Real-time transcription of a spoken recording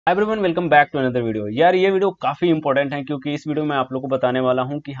Everyone welcome back to another video. यार ये video काफ़ी इंपॉर्टेंट है क्योंकि इस वीडियो में आप लोगों को बताने वाला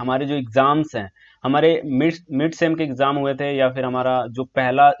हूं कि हमारे जो एग्जाम्स हैं, हमारे मिड सेम के एग्जाम हुए थे या फिर हमारा जो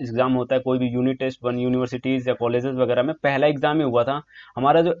पहला एग्जाम होता है कोई भी यूनिट टेस्ट वन यूनिवर्सिटीज़ या कॉलेजेस वगैरह में पहला एग्जाम ही हुआ था।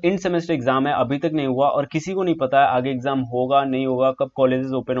 हमारा जो इंड सेमेस्टर एग्जाम है अभी तक नहीं हुआ और किसी को नहीं पता है आगे एग्जाम होगा नहीं होगा, कब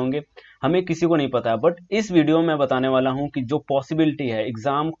कॉलेजेस ओपन होंगे, हमें किसी को नहीं पता है। बट इस वीडियो में बताने वाला हूं कि जो पॉसिबिलिटी है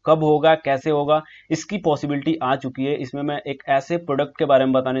एग्जाम कब होगा कैसे होगा, इसकी पॉसिबिलिटी आ चुकी है। इसमें मैं एक ऐसे प्रोडक्ट के बारे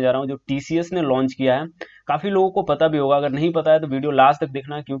में बताने जा रहा हूं जो टीसीएस ने लॉन्च किया है। काफी लोगों को पता भी होगा, अगर नहीं पता है तो वीडियो लास्ट तक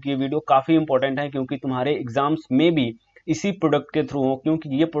देखना क्योंकि ये वीडियो काफी इंपॉर्टेंट है, क्योंकि तुम्हारे एग्जाम्स में भी इसी प्रोडक्ट के थ्रू हो, क्योंकि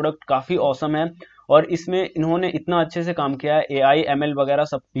ये प्रोडक्ट काफी औसम है और इसमें इन्होंने इतना अच्छे से काम किया है। एआई एमएल वगैरह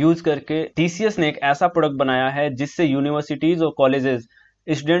सब यूज करके टीसीएस ने एक ऐसा प्रोडक्ट बनाया है जिससे यूनिवर्सिटीज और कॉलेजेस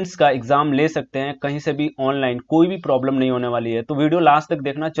स्टूडेंट्स का एग्जाम ले सकते हैं कहीं से भी ऑनलाइन, कोई भी प्रॉब्लम नहीं होने वाली है। तो वीडियो लास्ट तक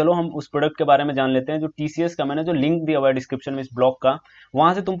देखना। चलो हम उस प्रोडक्ट के बारे में जान लेते हैं जो टीसीएस का, मैंने जो लिंक दिया हुआ है डिस्क्रिप्शन में इस ब्लॉग का,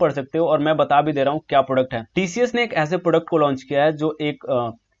 वहां से तुम पढ़ सकते हो और मैं बता भी दे रहा हूं क्या प्रोडक्ट है। टीसीएस ने एक ऐसे प्रोडक्ट को लॉन्च किया है जो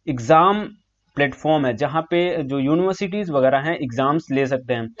एक एग्जाम प्लेटफॉर्म है जहां पे जो यूनिवर्सिटीज वगैरह हैं एग्जाम्स ले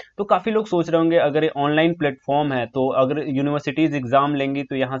सकते हैं। तो काफी लोग सोच रहे होंगे अगर ऑनलाइन प्लेटफॉर्म है तो अगर यूनिवर्सिटीज एग्जाम लेंगी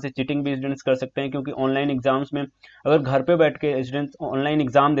तो यहाँ से चीटिंग भी स्टूडेंट्स कर सकते हैं, क्योंकि ऑनलाइन एग्जाम्स में अगर घर पे बैठ के स्टूडेंट्स ऑनलाइन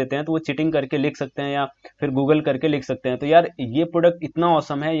एग्जाम देते हैं तो वो चीटिंग करके लिख सकते हैं या फिर गूगल करके लिख सकते हैं। तो यार ये प्रोडक्ट इतना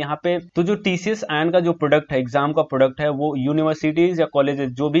औसम है यहाँ पे। तो जो टीसीएस आयन का जो प्रोडक्ट है, एग्जाम का प्रोडक्ट है, वो यूनिवर्सिटीज या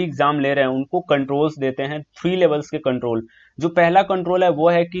कॉलेजेस जो भी एग्जाम ले रहे हैं उनको कंट्रोल्स देते हैं, 3 लेवल्स के कंट्रोल। जो पहला कंट्रोल है वो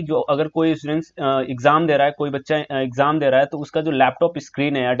है कि जो अगर कोई स्टूडेंट्स एग्जाम दे रहा है, कोई बच्चा एग्जाम दे रहा है, तो उसका जो लैपटॉप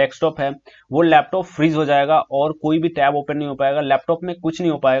स्क्रीन है या डेस्कटॉप है वो लैपटॉप फ्रीज हो जाएगा और कोई भी टैब ओपन नहीं हो पाएगा, लैपटॉप में कुछ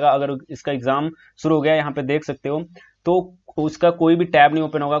नहीं हो पाएगा। अगर इसका एग्जाम शुरू हो गया, यहाँ पे देख सकते हो, तो उसका कोई भी टैब नहीं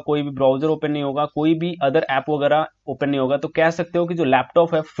ओपन होगा, कोई भी ब्राउजर ओपन नहीं होगा, कोई भी अदर ऐप वगैरह ओपन नहीं होगा। तो कह सकते हो कि जो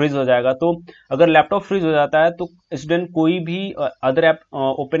लैपटॉप है फ्रीज हो जाएगा। तो अगर लैपटॉप फ्रीज हो जाता है तो स्टूडेंट कोई भी अदर ऐप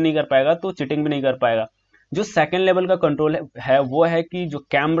ओपन नहीं कर पाएगा, तो चीटिंग भी नहीं कर पाएगा। जो सेकेंड लेवल का कंट्रोल है वो है कि जो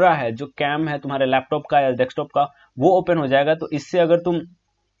कैमरा है, जो कैम है तुम्हारे लैपटॉप का या डेस्कटॉप का, वो ओपन हो जाएगा। तो इससे अगर तुम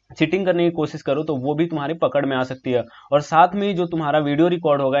चीटिंग करने की कोशिश करो तो वो भी तुम्हारी पकड़ में आ सकती है। और साथ में ही जो तुम्हारा वीडियो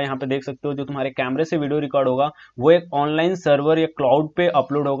रिकॉर्ड होगा, यहाँ पे देख सकते हो, जो तुम्हारे कैमरे से वीडियो रिकॉर्ड होगा वो एक ऑनलाइन सर्वर या क्लाउड पे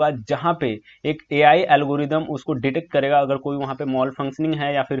अपलोड होगा, जहां पे एक एआई एल्गोरिदम उसको डिटेक्ट करेगा। अगर कोई वहां पे मॉल फंक्शनिंग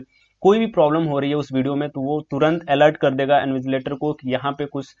है या फिर कोई भी प्रॉब्लम हो रही है उस वीडियो में, तो वो तुरंत अलर्ट कर देगा इन्विजिलेटर को कि यहाँ पे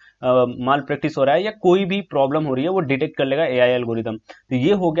कुछ माल प्रैक्टिस हो रहा है या कोई भी प्रॉब्लम हो रही है, वो डिटेक्ट कर लेगा एआई एल्गोरिदम। तो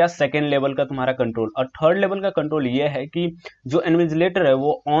ये हो गया सेकेंड लेवल का तुम्हारा कंट्रोल। और थर्ड लेवल का कंट्रोल ये है कि जो इन्विजिलेटर है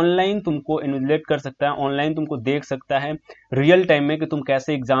वो ऑनलाइन तुमको इन्विजिलेट कर सकता है, ऑनलाइन तुमको देख सकता है रियल टाइम में कि तुम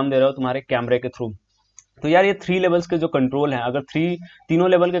कैसे एग्जाम दे रहे हो तुम्हारे कैमरे के थ्रू। तो यार ये 3 लेवल्स के जो कंट्रोल हैं, अगर तीनों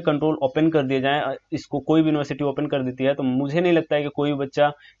लेवल के कंट्रोल ओपन कर दिए जाएं, इसको कोई भी यूनिवर्सिटी ओपन कर देती है, तो मुझे नहीं लगता है कि कोई भी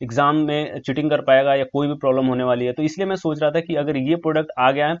बच्चा एग्जाम में चीटिंग कर पाएगा या कोई भी प्रॉब्लम होने वाली है। तो इसलिए मैं सोच रहा था कि अगर ये प्रोडक्ट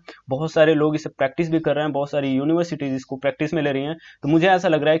आ गया है, बहुत सारे लोग इसे प्रैक्टिस भी कर रहे हैं, बहुत सारी यूनिवर्सिटीज इसको प्रैक्टिस में ले रही हैं, तो मुझे ऐसा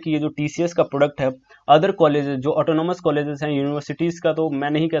लग रहा है कि ये जो टीसीएस का प्रोडक्ट है, अदर कॉलेजेस जो ऑटोनोमस कॉलेजेस हैं, यूनिवर्सिटीज का तो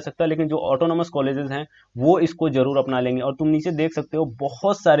मैं नहीं कह सकता, लेकिन जो ऑटोनोमस कॉलेजेस हैं वो इसको जरूर अपना लेंगे। और तुम नीचे देख सकते हो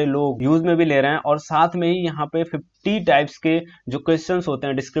बहुत सारे लोग यूज में भी ले रहे हैं। और साथ में ही यहाँ पे 50 टाइप्स के जो क्वेश्चंस होते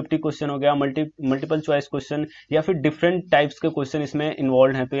हैं, डिस्क्रिप्टिव क्वेश्चन हो गया, मल्टीपल चॉइस क्वेश्चन या फिर डिफरेंट टाइप्स के क्वेश्चन इसमें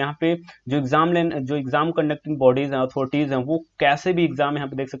इन्वॉल्व हैं। तो यहाँ पे जो एग्जाम कंडक्टिंग बॉडीज हैं, अथॉरिटीज हैं, वो कैसे भी एग्जाम यहाँ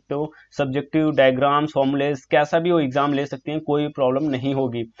पे देख सकते हो, सब्जेक्टिव डायग्राम्स फॉर्मुलेस कैसा भी वो एग्जाम ले सकते हैं, कोई प्रॉब्लम नहीं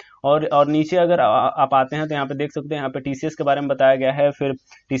होगी। और नीचे अगर आप आते हैं तो यहाँ पे देख सकते हैं, यहाँ पे टीसीएस के बारे में बताया गया है, फिर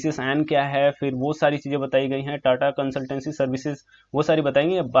टीसीएस एन क्या है, फिर वो सारी चीजें बताई गई हैं, टाटा कंसल्टेंसी सर्विसेज वो सारी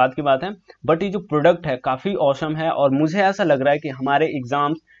बताएंगे, ये बात की बात है। बट ये जो प्रोडक्ट है काफी औसम है और मुझे ऐसा लग रहा है कि हमारे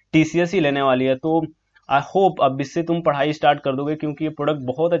एग्जाम्स टीसीएस ही लेने वाली है। तो आई होप अब इससे तुम पढ़ाई स्टार्ट कर दोगे, क्योंकि ये प्रोडक्ट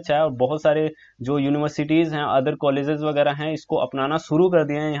बहुत अच्छा है और बहुत सारे जो यूनिवर्सिटीज हैं, अदर कॉलेजेस वगैरह हैं, इसको अपनाना शुरू कर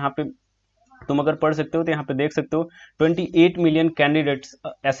दिए हैं। यहाँ पे तुम अगर पढ़ सकते हो तो यहाँ पे देख सकते हो 28 मिलियन कैंडिडेट्स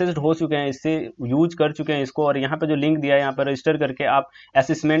असेस्ड हो चुके हैं, इससे यूज कर चुके हैं इसको। और यहाँ पे जो लिंक दिया है, यहाँ पर रजिस्टर करके आप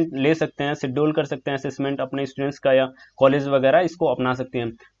असेसमेंट ले सकते हैं, शेड्यूल कर सकते हैं असेसमेंट अपने स्टूडेंट्स का या कॉलेज वगैरह, इसको अपना सकते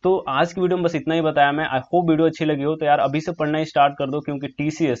हैं। तो आज की वीडियो में बस इतना ही बताया मैं। आई होप वीडियो अच्छी लगी हो। तो यार अभी से पढ़ना ही स्टार्ट कर दो, क्योंकि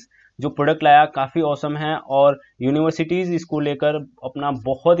टीसीएस जो प्रोडक्ट लाया काफी औसम है और यूनिवर्सिटीज इसको लेकर अपना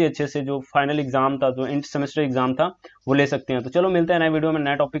बहुत ही अच्छे से जो फाइनल एग्जाम था, जो इंड सेमेस्टर एग्जाम था, वो ले सकते हैं। तो चलो मिलते हैं नए वीडियो में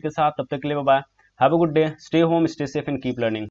नए टॉपिक के साथ, तब तक के लिए bye, have a good day, stay home, stay safe and keep learning.